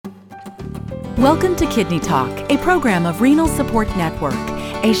Welcome to Kidney Talk, a program of Renal Support Network,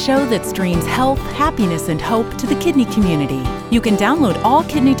 a show that streams health, happiness, and hope to the kidney community. You can download all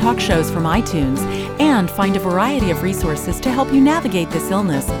Kidney Talk shows from iTunes and find a variety of resources to help you navigate this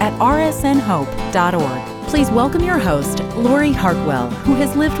illness at rsnhope.org. Please welcome your host, Lori Hartwell, who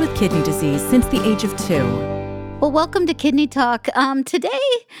has lived with kidney disease since the age of 2. Well, welcome to Kidney Talk. Today,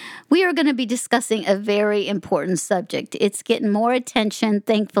 we are going to be discussing a very important subject. It's getting more attention,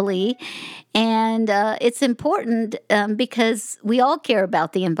 thankfully, and it's important because we all care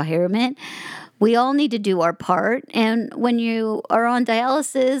about the environment. We all need to do our part. And when you are on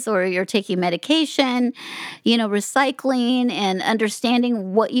dialysis or you're taking medication, recycling and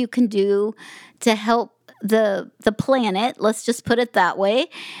understanding what you can do to help the planet, let's just put it that way,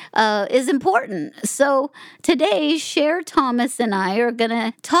 is important. So today, Cher, Thomas, and I are going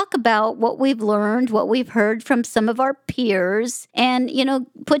to talk about what we've learned, what we've heard from some of our peers, and,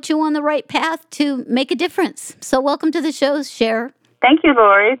 put you on the right path to make a difference. So welcome to the show, Cher. Thank you,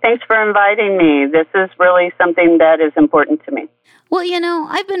 Lori. Thanks for inviting me. This is really something that is important to me. Well,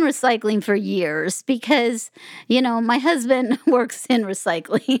 I've been recycling for years because, my husband works in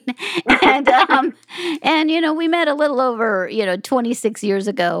recycling. and we met a little over, 26 years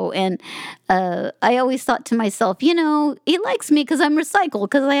ago. And I always thought to myself, he likes me because I'm recycled,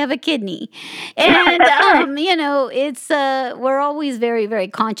 because I have a kidney. And, it's we're always very, very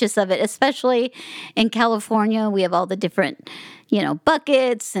conscious of it, especially in California. We have all the different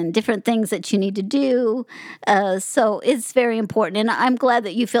buckets and different things that you need to do. So it's very important. And I'm glad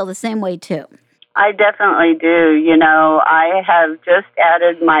that you feel the same way, too. I definitely do. I have just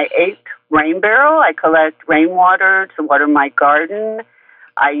added my 8th rain barrel. I collect rainwater to water my garden.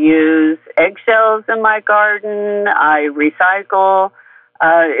 I use eggshells in my garden. I recycle.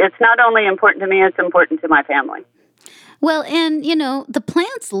 It's not only important to me, it's important to my family. Well, and, the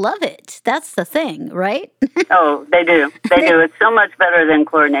plants love it. That's the thing, right? Oh, they do. They do. It's so much better than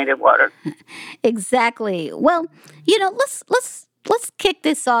chlorinated water. Exactly. Well, let's kick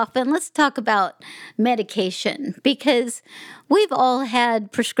this off and let's talk about medication, because we've all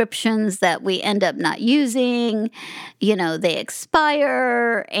had prescriptions that we end up not using. They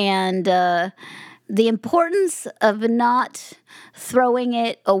expire, and the importance of not throwing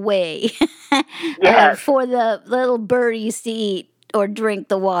it away Yes. For the little birdies to eat or drink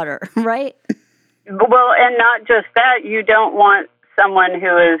the water, right? Well, and not just that, you don't want someone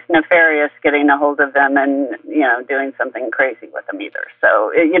who is nefarious getting a hold of them and, doing something crazy with them either.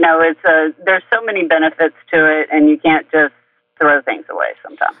 So, there's so many benefits to it, and you can't just throw things away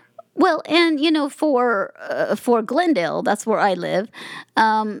sometimes. Well, and, for Glendale, that's where I live,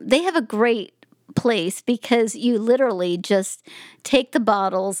 they have a great place because you literally just take the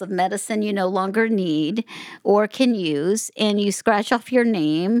bottles of medicine you no longer need or can use, and you scratch off your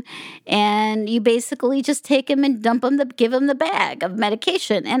name, and you basically just take them and dump them, give them the bag of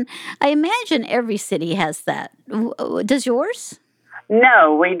medication. And I imagine every city has that. Does yours?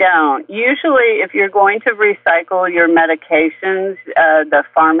 No, we don't. Usually, if you're going to recycle your medications, the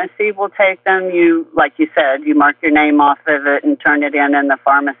pharmacy will take them. You, like you said, you mark your name off of it and turn it in, and the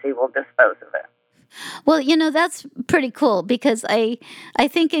pharmacy will dispose of it. Well, that's pretty cool, because I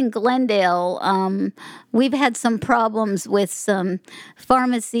think in Glendale, we've had some problems with some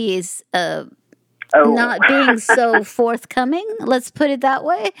pharmacies not being so forthcoming. Let's put it that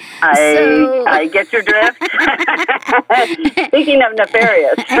way. I get your drift. Speaking of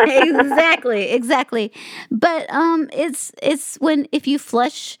nefarious. Exactly. But it's when, if you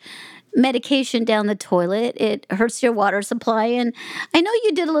flush medication down the toilet, it hurts your water supply. And I know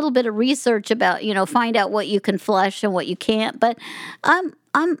you did a little bit of research about, find out what you can flush and what you can't, but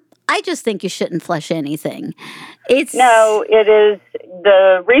I just think you shouldn't flush anything. No, it is,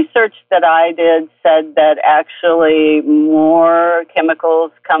 the research that I did said that actually more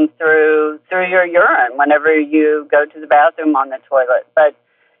chemicals come through your urine whenever you go to the bathroom on the toilet. But,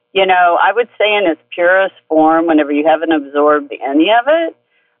 I would say in its purest form, whenever you haven't absorbed any of it,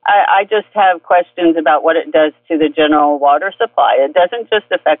 I just have questions about what it does to the general water supply. It doesn't just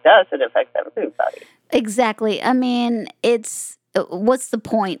affect us, it affects everybody. Exactly. I mean, what's the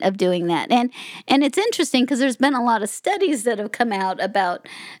point of doing that? And it's interesting because there's been a lot of studies that have come out about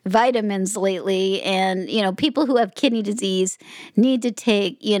vitamins lately, and people who have kidney disease need to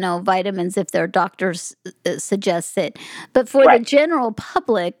take vitamins if their doctors suggest it. But for the general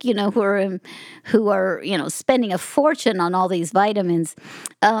public, who are spending a fortune on all these vitamins,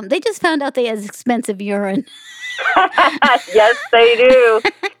 they just found out they have expensive urine. Yes, they do.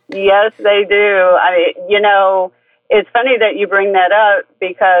 Yes, they do. I mean, it's funny that you bring that up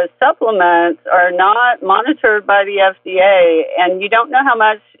because supplements are not monitored by the FDA, and you don't know how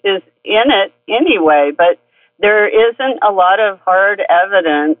much is in it anyway, but there isn't a lot of hard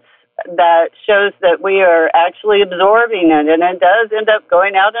evidence that shows that we are actually absorbing it, and it does end up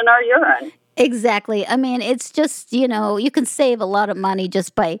going out in our urine. Exactly. I mean, it's just, you can save a lot of money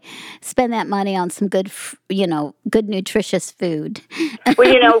just by spend that money on some good, good nutritious food.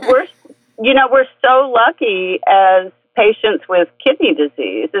 Well, we're so lucky as patients with kidney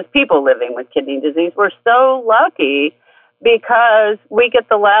disease, as people living with kidney disease. We're so lucky because we get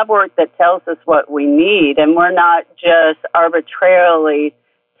the lab work that tells us what we need, and we're not just arbitrarily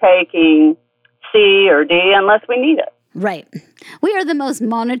taking C or D unless we need it. Right. We are the most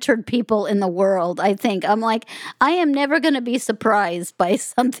monitored people in the world, I think. I'm like, I am never going to be surprised by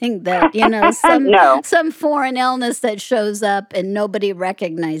something that, some foreign illness that shows up and nobody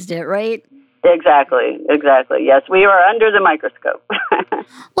recognized it, right? Exactly. Yes, we are under the microscope.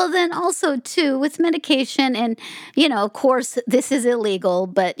 Well, then also, too, with medication, and, of course, this is illegal,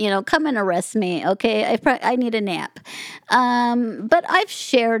 but, come and arrest me, okay? I need a nap. But I've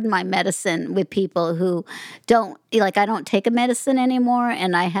shared my medicine with people who don't, I don't take a medicine anymore,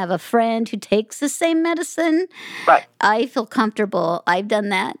 and I have a friend who takes the same medicine. Right. I feel comfortable. I've done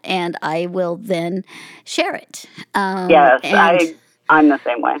that, and I will then share it. Yes, I'm the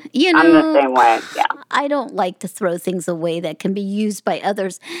same way. I'm the same way, yeah. I don't like to throw things away that can be used by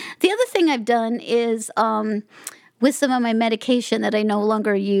others. The other thing I've done is with some of my medication that I no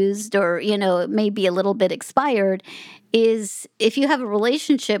longer used or, it may be a little bit expired, is if you have a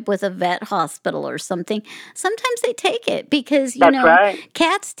relationship with a vet hospital or something, sometimes they take it because, right.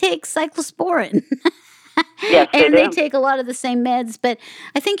 Cats take cyclosporin. Yes, and they take a lot of the same meds, but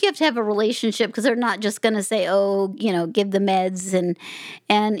I think you have to have a relationship because they're not just going to say, give the meds.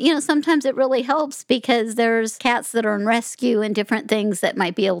 And sometimes it really helps because there's cats that are in rescue and different things that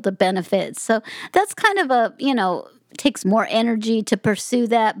might be able to benefit. So that's kind of takes more energy to pursue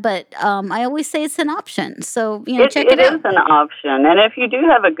that, but I always say it's an option. So, check it out. It is an option. And if you do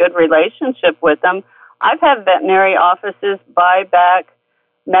have a good relationship with them, I've had veterinary offices buy back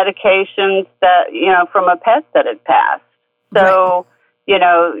medications that, from a pet that had passed. So,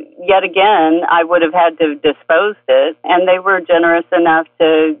 right. Yet again, I would have had to dispose it, and they were generous enough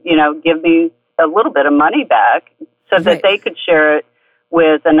to, give me a little bit of money back so that right. they could share it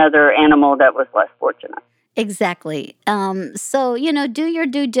with another animal that was less fortunate. Exactly. So, do your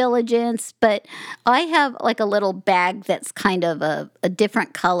due diligence, but I have like a little bag that's kind of a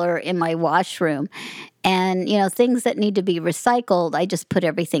different color in my washroom. And, things that need to be recycled, I just put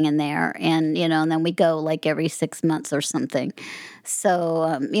everything in there and, and then we go like every 6 months or something.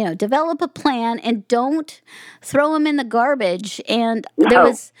 So, develop a plan and don't throw them in the garbage. And there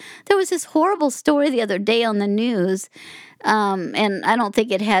was this horrible story the other day on the news. And I don't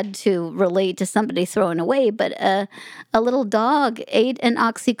think it had to relate to somebody throwing away, but a little dog ate an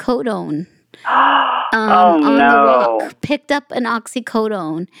oxycodone. On the walk, picked up an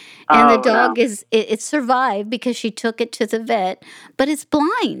oxycodone, and the dog it survived because she took it to the vet, but it's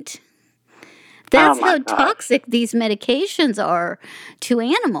blind. That's how toxic these medications are to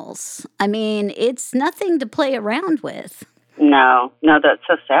animals. I mean, it's nothing to play around with. No, that's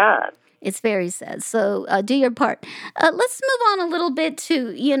so sad. It's very sad. So do your part. Let's move on a little bit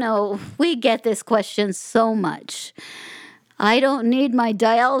to, we get this question so much. I don't need my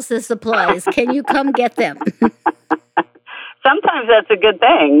dialysis supplies. Can you come get them? Sometimes that's a good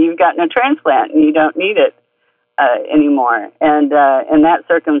thing. You've gotten a transplant and you don't need it anymore. And in that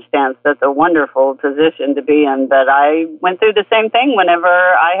circumstance, that's a wonderful position to be in. But I went through the same thing whenever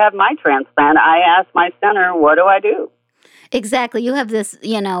I had my transplant. I asked my center, what do I do? Exactly. You have this,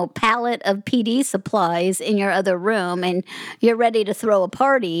 pallet of PD supplies in your other room, and you're ready to throw a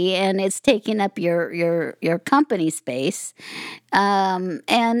party, and it's taking up your company space. And,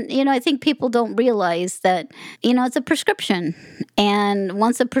 I think people don't realize that, it's a prescription. And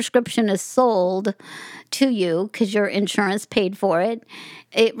once a prescription is sold to you, because your insurance paid for it,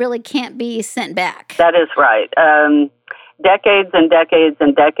 it really can't be sent back. That is right. Decades and decades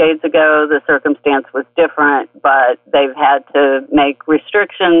and decades ago, the circumstance was different, but they've had to make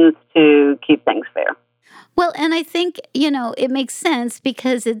restrictions to keep things fair. Well, and I think, it makes sense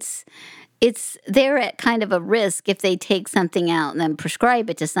because it's they're at kind of a risk if they take something out and then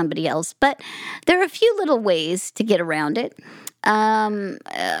prescribe it to somebody else. But there are a few little ways to get around it. And,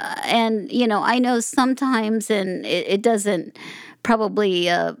 I know sometimes, and it doesn't probably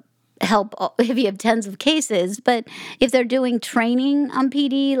help if you have tens of cases, but if they're doing training on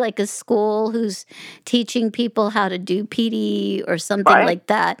PD, like a school who's teaching people how to do PD or something like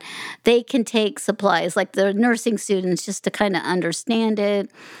that, they can take supplies like the nursing students just to kind of understand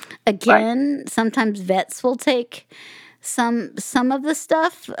it. Again, sometimes vets will take some of the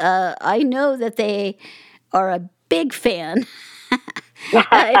stuff. I know that they are a big fan.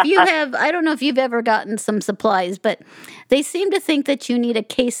 If you have, I don't know if you've ever gotten some supplies, but they seem to think that you need a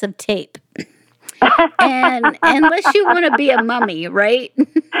case of tape. And unless you want to be a mummy, right?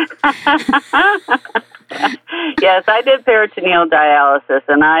 Yes, I did peritoneal dialysis,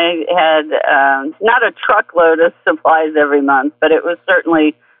 and I had not a truckload of supplies every month, but it was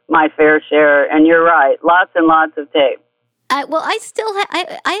certainly my fair share. And you're right, lots and lots of tape. I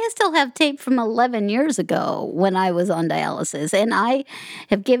still have tape from 11 years ago when I was on dialysis, and I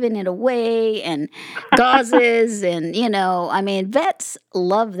have given it away, and gauzes, and vets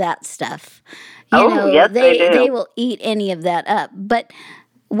love that stuff. Yes, they do. They will eat any of that up. But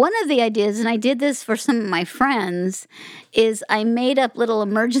one of the ideas, and I did this for some of my friends, is I made up little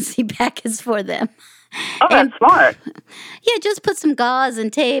emergency packets for them. Oh, that's smart. Yeah, just put some gauze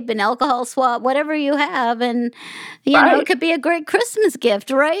and tape and alcohol swab, whatever you have, and it could be a great Christmas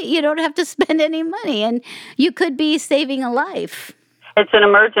gift, right? You don't have to spend any money, and you could be saving a life. It's an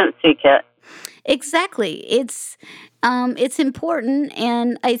emergency kit. Exactly. It's important,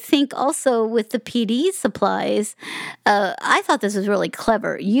 and I think also with the PD supplies, I thought this was really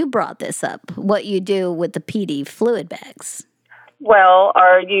clever. You brought this up, what you do with the PD fluid bags. Well,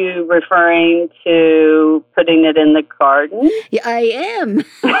 are you referring to putting it in the garden? Yeah, I am.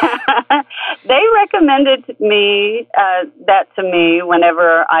 They recommended that to me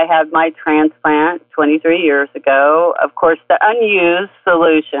whenever I had my transplant 23 years ago. Of course, the unused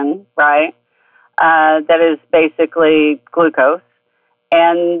solution, right, that is basically glucose.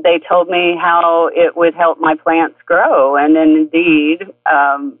 And they told me how it would help my plants grow. And then indeed,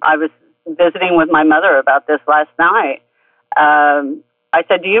 I was visiting with my mother about this last night. I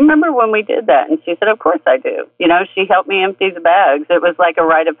said, do you remember when we did that? And she said, of course I do. She helped me empty the bags. It was like a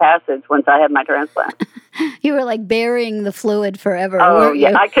rite of passage once I had my transplant. You were like burying the fluid forever. Oh,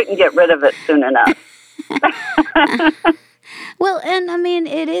 yeah. I couldn't get rid of it soon enough. Well, and I mean,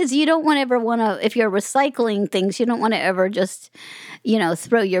 it is, you don't want to, if you're recycling things, you don't want to ever just,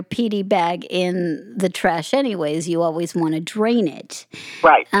 throw your PD bag in the trash anyways. You always want to drain it.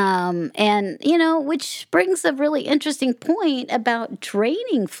 Right. And, which brings a really interesting point about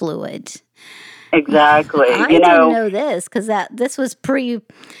draining fluid. Exactly. I didn't know this because this was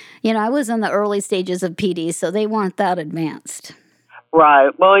I was in the early stages of PD, so they weren't that advanced.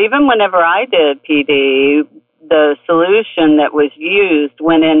 Right. Well, even whenever I did PD, the solution that was used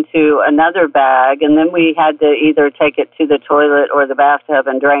went into another bag, and then we had to either take it to the toilet or the bathtub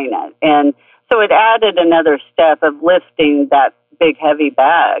and drain it. And so it added another step of lifting that big, heavy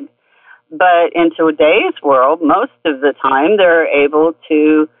bag. But in today's world, most of the time, they're able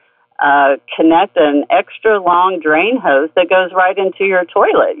to connect an extra long drain hose that goes right into your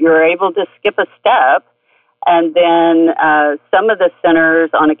toilet. You're able to skip a step. And then some of the centers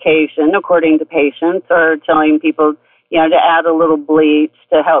on occasion, according to patients, are telling people, to add a little bleach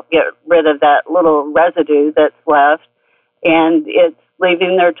to help get rid of that little residue that's left. And it's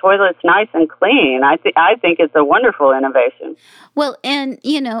leaving their toilets nice and clean. I think it's a wonderful innovation. Well, and,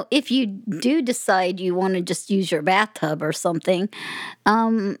 if you do decide you want to just use your bathtub or something,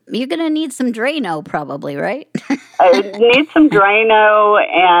 you're going to need some Drano probably, right? It needs some Drano,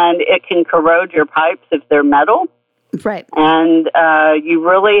 and it can corrode your pipes if they're metal. Right. And you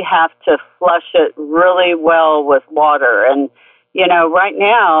really have to flush it really well with water. And, right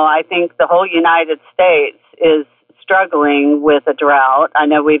now, I think the whole United States is struggling with a drought. I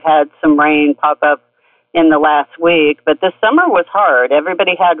know we've had some rain pop up in the last week, but this summer was hard.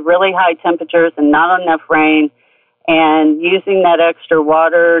 Everybody had really high temperatures and not enough rain, and using that extra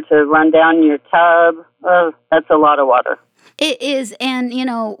water to run down your tub, that's a lot of water. It is, and,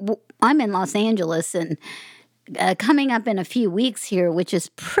 I'm in Los Angeles, and coming up in a few weeks here, which is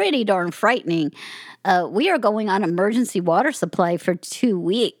pretty darn frightening, we are going on emergency water supply for 2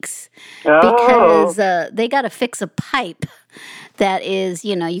 weeks because they got to fix a pipe that is,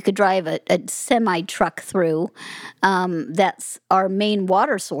 you could drive a semi-truck through. That's our main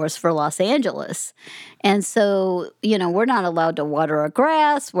water source for Los Angeles. And so, we're not allowed to water our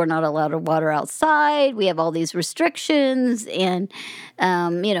grass. We're not allowed to water outside. We have all these restrictions and,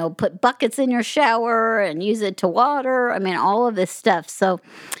 put buckets in your shower and use it to water. I mean, all of this stuff. So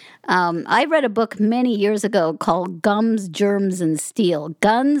I read a book many years ago called Gums, Germs, and Steel.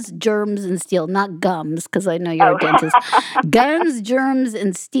 Guns, Germs, and Steel. Not gums, because I know you're a dentist. Guns, Germs,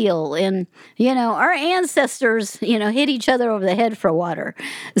 and Steel. And, our ancestors, hit each other over the head for water.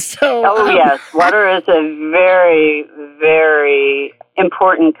 So, yes. Water is a very, very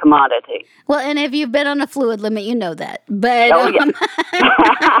important commodity. Well, and if you've been on a fluid limit, you know that. But Isn't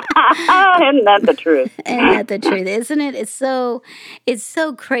that the truth? Isn't that the truth? Isn't it? It's so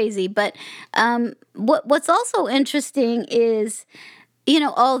crazy. But what's also interesting is,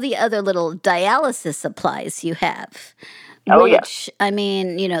 all the other little dialysis supplies you have. Which, I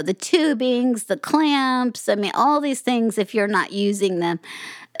mean, the tubings, the clamps, I mean, all these things if you're not using them.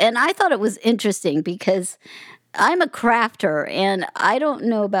 And I thought it was interesting because I'm a crafter, and I don't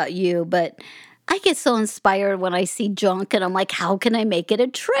know about you, but I get so inspired when I see junk, and I'm like, how can I make it a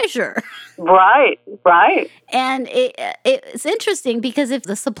treasure? Right. And it's interesting because if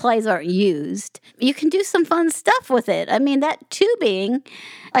the supplies aren't used, you can do some fun stuff with it. I mean, that tubing,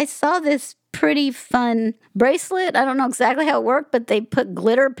 I saw this pretty fun bracelet. I don't know exactly how it worked, but they put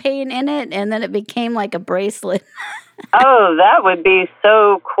glitter paint in it, and then it became like a bracelet. Oh, that would be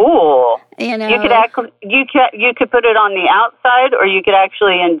so cool. You could put it on the outside, or you could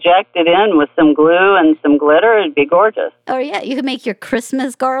actually inject it in with some glue and some glitter. It'd be gorgeous. Oh, yeah. You could make your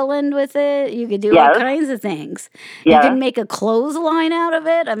Christmas garland with it. You could do all kinds of things. You can make a clothesline out of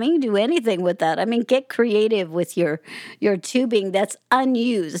it. I mean, you can do anything with that. I mean, get creative with your tubing that's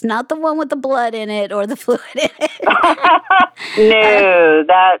unused, not the one with the blood in it or the fluid in it. No,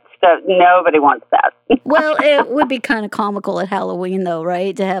 that stuff, nobody wants that. Well, it would be kind of comical at Halloween, though,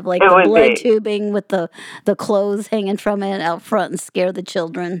 right? To have like the blood tubing with the clothes hanging from it out front and scare the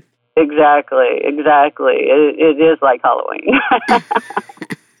children. Exactly. It is like Halloween.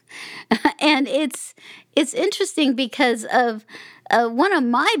 And it's interesting because of one of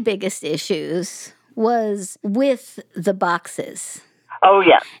my biggest issues was with the boxes. Oh,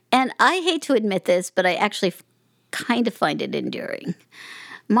 yeah. And I hate to admit this, but I actually kind of find it endearing.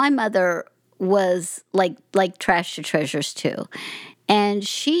 My mother was like trash to treasures too. And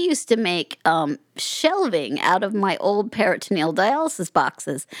she used to make shelving out of my old peritoneal dialysis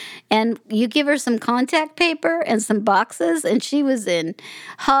boxes. And you give her some contact paper and some boxes, and she was in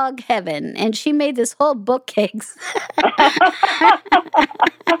hog heaven. And she made this whole bookcase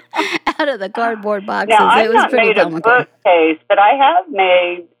out of the cardboard boxes. Now, I've it was not pretty made a comical. bookcase, but I have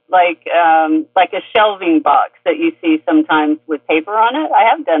made like a shelving box that you see sometimes with paper on it. I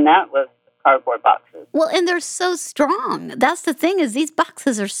have done that with cardboard boxes. Well, and they're so strong. That's the thing, is these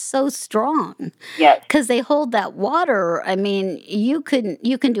boxes are so strong. Yes. Because they hold that water. I mean, you can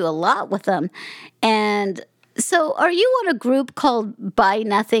do a lot with them. And so are you on a group called Buy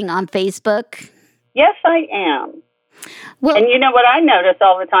Nothing on Facebook? Yes, I am. Well, and you know what I notice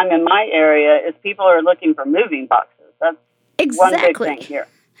all the time in my area is people are looking for moving boxes. That's one big thing here.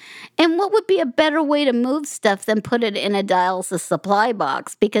 And what would be a better way to move stuff than put it in a dialysis supply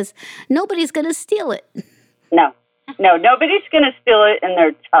box? Because nobody's going to steal it. No, nobody's going to steal it, and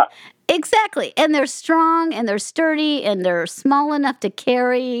they're tough. Exactly. And they're strong, and they're sturdy, and they're small enough to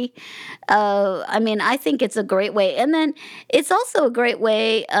carry. I mean, I think it's a great way. And then it's also a great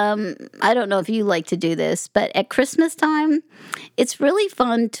way, I don't know if you like to do this, but at Christmas time, it's really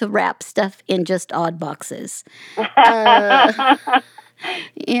fun to wrap stuff in just odd boxes.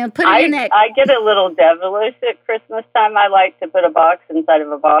 Put it in that. I get a little devilish at Christmas time. I like to put a box inside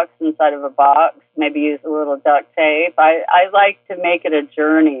of a box inside of a box, maybe use a little duct tape. I like to make it a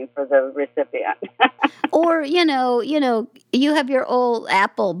journey for the recipient. Or, you have your old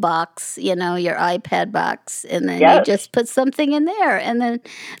Apple box, your iPad box, and then you just put something in there, and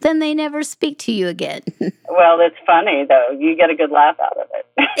then they never speak to you again. Well, it's funny, though. You get a good laugh out of it.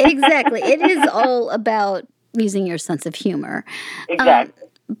 Exactly. It is all about using your sense of humor. Exactly.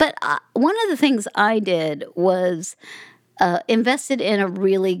 But one of the things I did was invested in a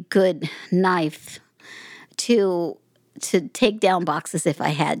really good knife to take down boxes if I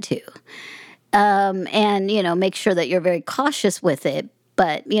had to. And, make sure that you're very cautious with it.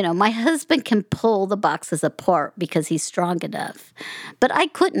 But, my husband can pull the boxes apart because he's strong enough. But I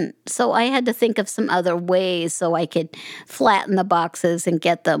couldn't. So I had to think of some other ways so I could flatten the boxes and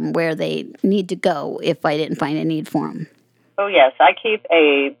get them where they need to go if I didn't find a need for them. Oh, yes. I keep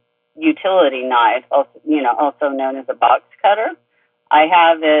a utility knife, also known as a box cutter. I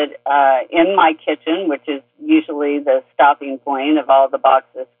have it in my kitchen, which is usually the stopping point of all the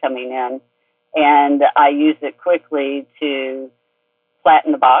boxes coming in. And I use it quickly to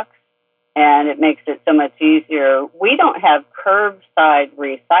flatten the box, and it makes it so much easier. We don't have curbside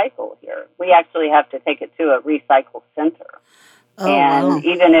recycle here. We actually have to take it to a recycle center. Oh, And wow.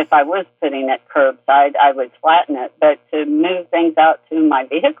 even if I was putting it curbside, I would flatten it. But to move things out to my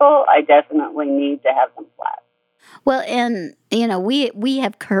vehicle, I definitely need to have them flat. Well, and we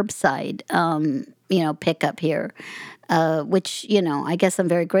have curbside pickup here, which I guess I'm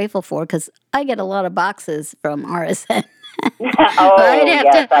very grateful for because I get a lot of boxes from RSN. I'd Oh, have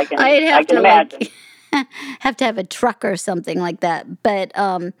yes, to I'd I have can to imagine. have to have a truck or something like that. But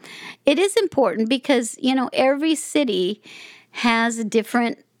it is important because every city has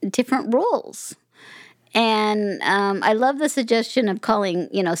different rules. And I love the suggestion of calling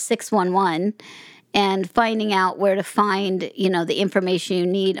 611 and finding out where to find the information you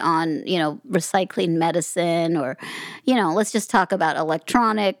need on recycling medicine, or let's just talk about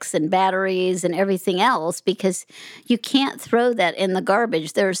electronics and batteries and everything else, because you can't throw that in the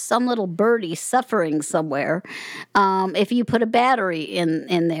garbage. There's some little birdie suffering somewhere if you put a battery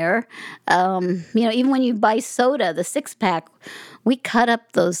in there. Even when you buy soda, the 6-pack, we cut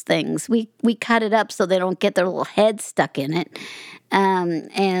up those things. We cut it up so they don't get their little head stuck in it,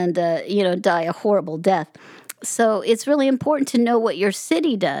 and die a horrible death. So it's really important to know what your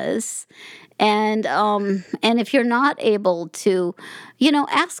city does, and if you're not able to,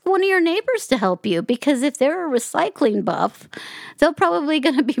 ask one of your neighbors to help you, because if they're a recycling buff, they're probably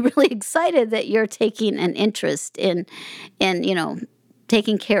going to be really excited that you're taking an interest in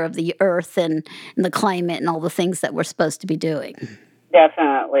taking care of the earth and the climate and all the things that we're supposed to be doing.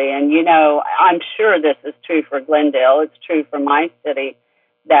 Definitely. And, I'm sure this is true for Glendale. It's true for my city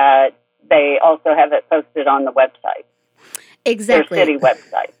that they also have it posted on the website. Exactly. Their city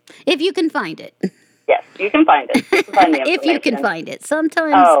website. If you can find it. Yes, you can find it. You can find the information. If you can find it.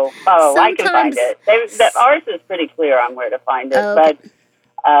 Sometimes. I can find it. Ours is pretty clear on where to find it. Okay. But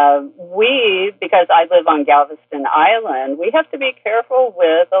because I live on Galveston Island, we have to be careful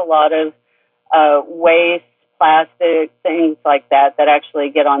with a lot of waste, plastic, things like that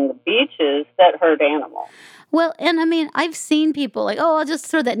actually get on the beaches that hurt animals. Well, and I've seen people like, I'll just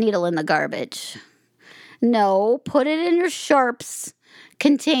throw that needle in the garbage. No, put it in your sharps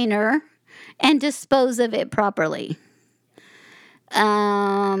container and dispose of it properly.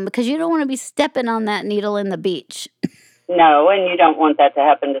 Because you don't want to be stepping on that needle in the beach. No, and you don't want that to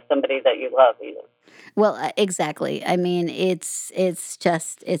happen to somebody that you love either. Well, exactly. It's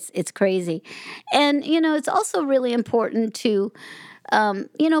just crazy. And, it's also really important to,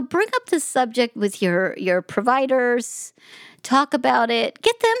 bring up the subject with your providers, talk about it,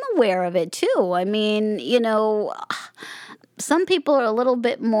 get them aware of it too. Some people are a little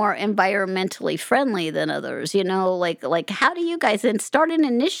bit more environmentally friendly than others, like how do you guys start an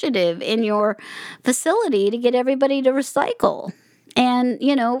initiative in your facility to get everybody to recycle and,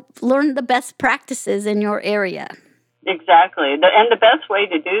 learn the best practices in your area? Exactly. And the best way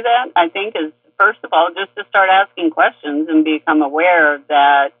to do that, I think, is, first of all, just to start asking questions and become aware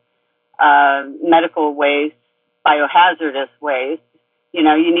that medical waste, biohazardous waste,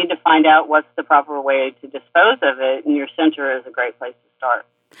 you need to find out what's the proper way to dispose of it, and your center is a great place to start.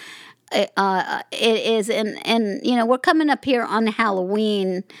 It is, and we're coming up here on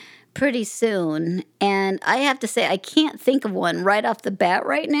Halloween pretty soon, and I have to say I can't think of one right off the bat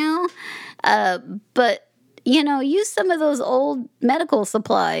right now, but use some of those old medical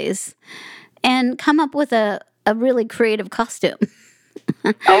supplies and come up with a really creative costume.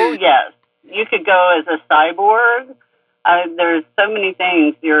 Oh, yes. You could go as a cyborg. There's so many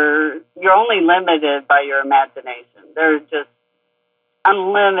things. You're only limited by your imagination. There's just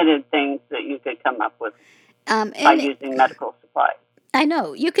unlimited things that you could come up with by using medical supplies. I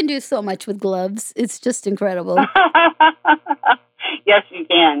know. You can do so much with gloves. It's just incredible. Yes, you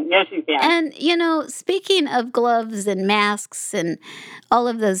can. Yes, you can. And, speaking of gloves and masks and all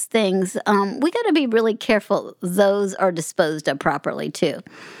of those things, we got to be really careful those are disposed of properly, too.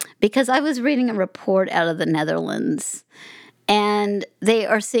 Because I was reading a report out of the Netherlands, and they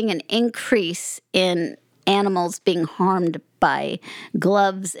are seeing an increase in animals being harmed by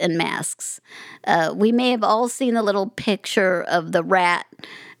gloves and masks. We may have all seen the little picture of the rat,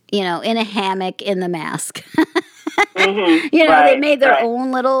 in a hammock in the mask. Mm-hmm. They made their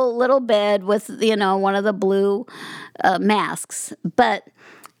own little bed with, one of the blue masks. But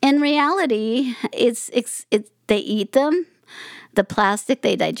in reality, it's they eat them. The plastic,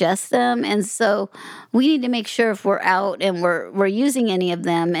 they digest them, and so we need to make sure if we're out and we're using any of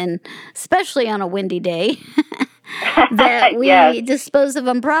them, and especially on a windy day, that we dispose of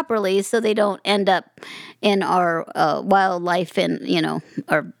them properly so they don't end up in our wildlife and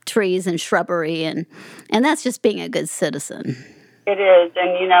our trees and shrubbery, and that's just being a good citizen. It is,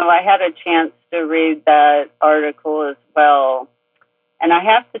 and I had a chance to read that article as well. And I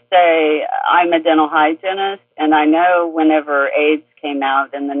have to say, I'm a dental hygienist, and I know whenever AIDS came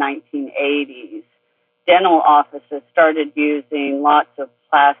out in the 1980s, dental offices started using lots of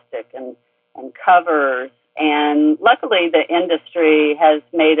plastic and covers. And luckily, the industry has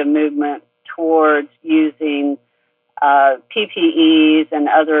made a movement towards using PPEs and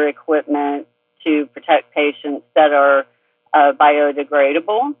other equipment to protect patients that are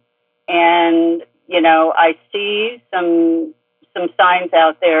biodegradable. And, you know, I see some signs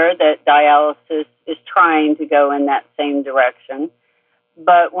out there that dialysis is trying to go in that same direction.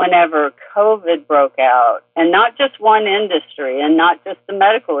 But whenever COVID broke out, and not just one industry and not just the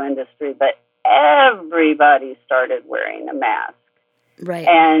medical industry, but everybody started wearing a mask. Right.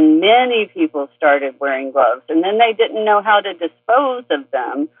 And many people started wearing gloves. And then they didn't know how to dispose of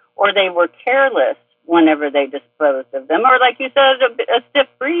them, or they were careless whenever they disposed of them. Or like you said, a stiff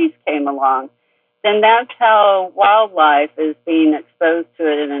breeze came along. Then that's how wildlife is being exposed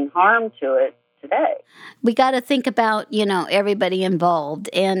to it and harmed to it today. We got to think about, you know, everybody involved,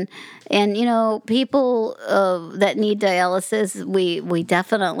 and you know, people that need dialysis. We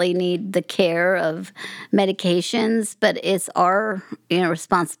definitely need the care of medications, but it's our, you know,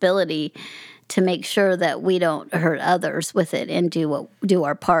 responsibility to make sure that we don't hurt others with it and do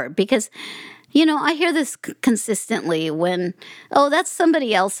our part. Because, you know, I hear this consistently when, oh, that's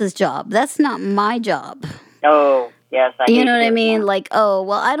somebody else's job. That's not my job. Oh, yes. You know what I mean? Like, oh,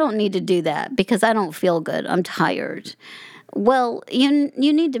 well, I don't need to do that because I don't feel good. I'm tired. Well, you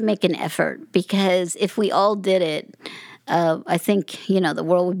need to make an effort, because if we all did it, I think, you know, the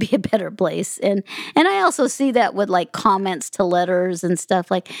world would be a better place. And I also see that with like comments to letters and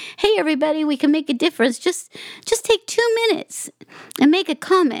stuff like, hey, everybody, we can make a difference. Just take 2 minutes and make a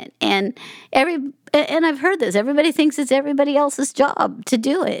comment. And I've heard this. Everybody thinks it's everybody else's job to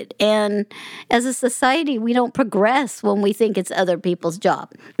do it. And as a society, we don't progress when we think it's other people's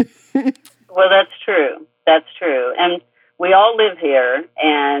job. Well, that's true. That's true. And we all live here,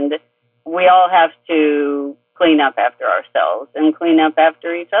 and we all have to clean up after ourselves and clean up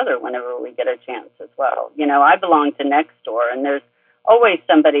after each other whenever we get a chance as well. You know, I belong to Nextdoor, and there's always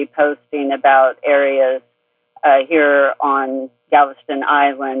somebody posting about areas here on Galveston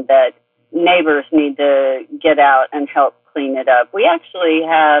Island that neighbors need to get out and help clean it up. We actually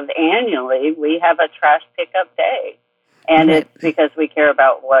have annually, we have a trash pickup day, and Right. It's because we care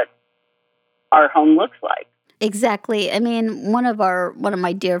about what our home looks like. Exactly. I mean, one of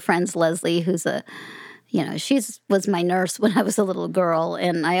my dear friends, Leslie, who's she was my nurse when I was a little girl,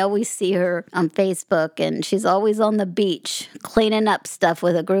 and I always see her on Facebook, and she's always on the beach cleaning up stuff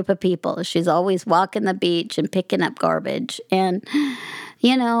with a group of people. She's always walking the beach and picking up garbage. And,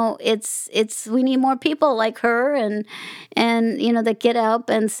 you know, it's we need more people like her and you know, that get up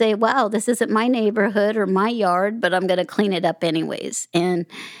and say, wow, this isn't my neighborhood or my yard, but I'm going to clean it up anyways. And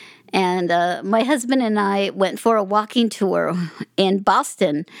my husband and I went for a walking tour in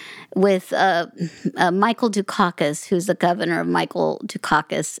Boston with Michael Dukakis, who's the governor of Michael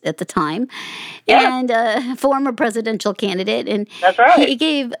Dukakis at the time, and former presidential candidate. And That's right.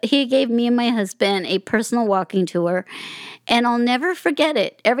 He gave me and my husband a personal walking tour, and I'll never forget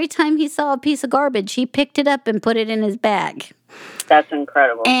it. Every time he saw a piece of garbage, he picked it up and put it in his bag. That's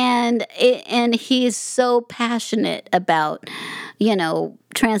incredible. And he's so passionate about, you know,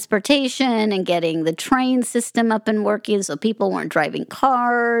 transportation and getting the train system up and working so people weren't driving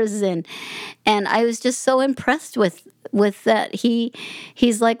cars. And I was just so impressed with that.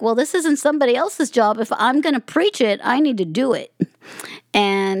 He's like, well, this isn't somebody else's job. If I'm going to preach it, I need to do it.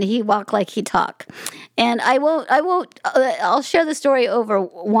 And he walked like he talked. And I'll share the story over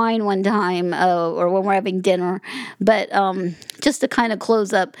wine one time or when we're having dinner. But just to kind of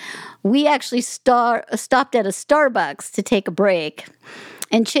close up, we actually stopped at a Starbucks to take a break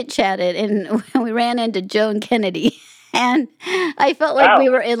and chit-chatted, and we ran into Joan Kennedy. And I felt like we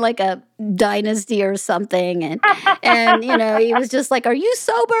were in like a dynasty or something. And you know, he was just like, are you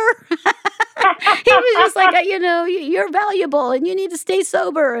sober? He was just like, you know, you're valuable and you need to stay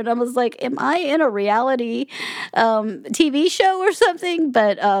sober. And I was like, am I in a reality TV show or something?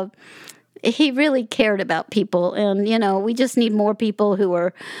 But he really cared about people. And, you know, we just need more people who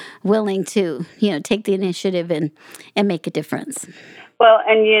are willing to, you know, take the initiative and make a difference. Well,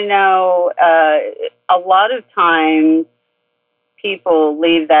 and, you know, a lot of times people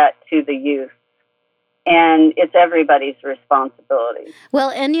leave that to the youth, and it's everybody's responsibility.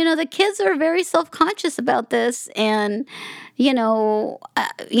 Well, and, you know, the kids are very self-conscious about this, and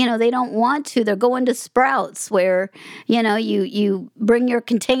they don't want to. They're going to Sprouts where, you bring your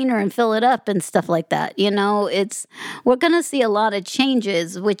container and fill it up and stuff like that. We're going to see a lot of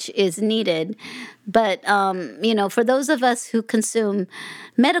changes, which is needed. But, for those of us who consume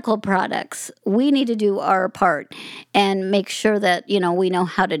medical products, we need to do our part and make sure that, we know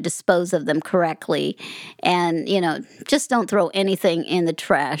how to dispose of them correctly. And, just don't throw anything in the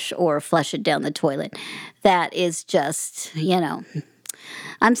trash or flush it down the toilet. That is just,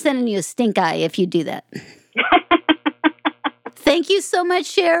 I'm sending you a stink eye if you do that. Thank you so much,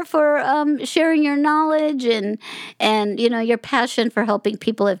 Cher, for sharing your knowledge and your passion for helping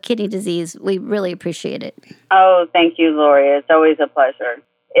people have kidney disease. We really appreciate it. Oh, thank you, Lori. It's always a pleasure.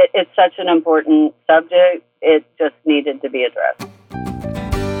 It's such an important subject. It just needed to be addressed.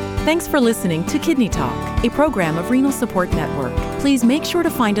 Thanks for listening to Kidney Talk, a program of Renal Support Network. Please make sure to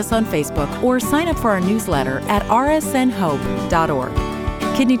find us on Facebook or sign up for our newsletter at rsnhope.org.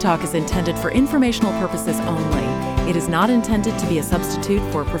 Kidney Talk is intended for informational purposes only. It is not intended to be a substitute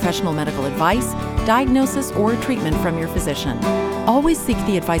for professional medical advice, diagnosis, or treatment from your physician. Always seek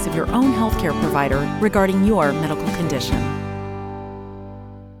the advice of your own healthcare provider regarding your medical condition.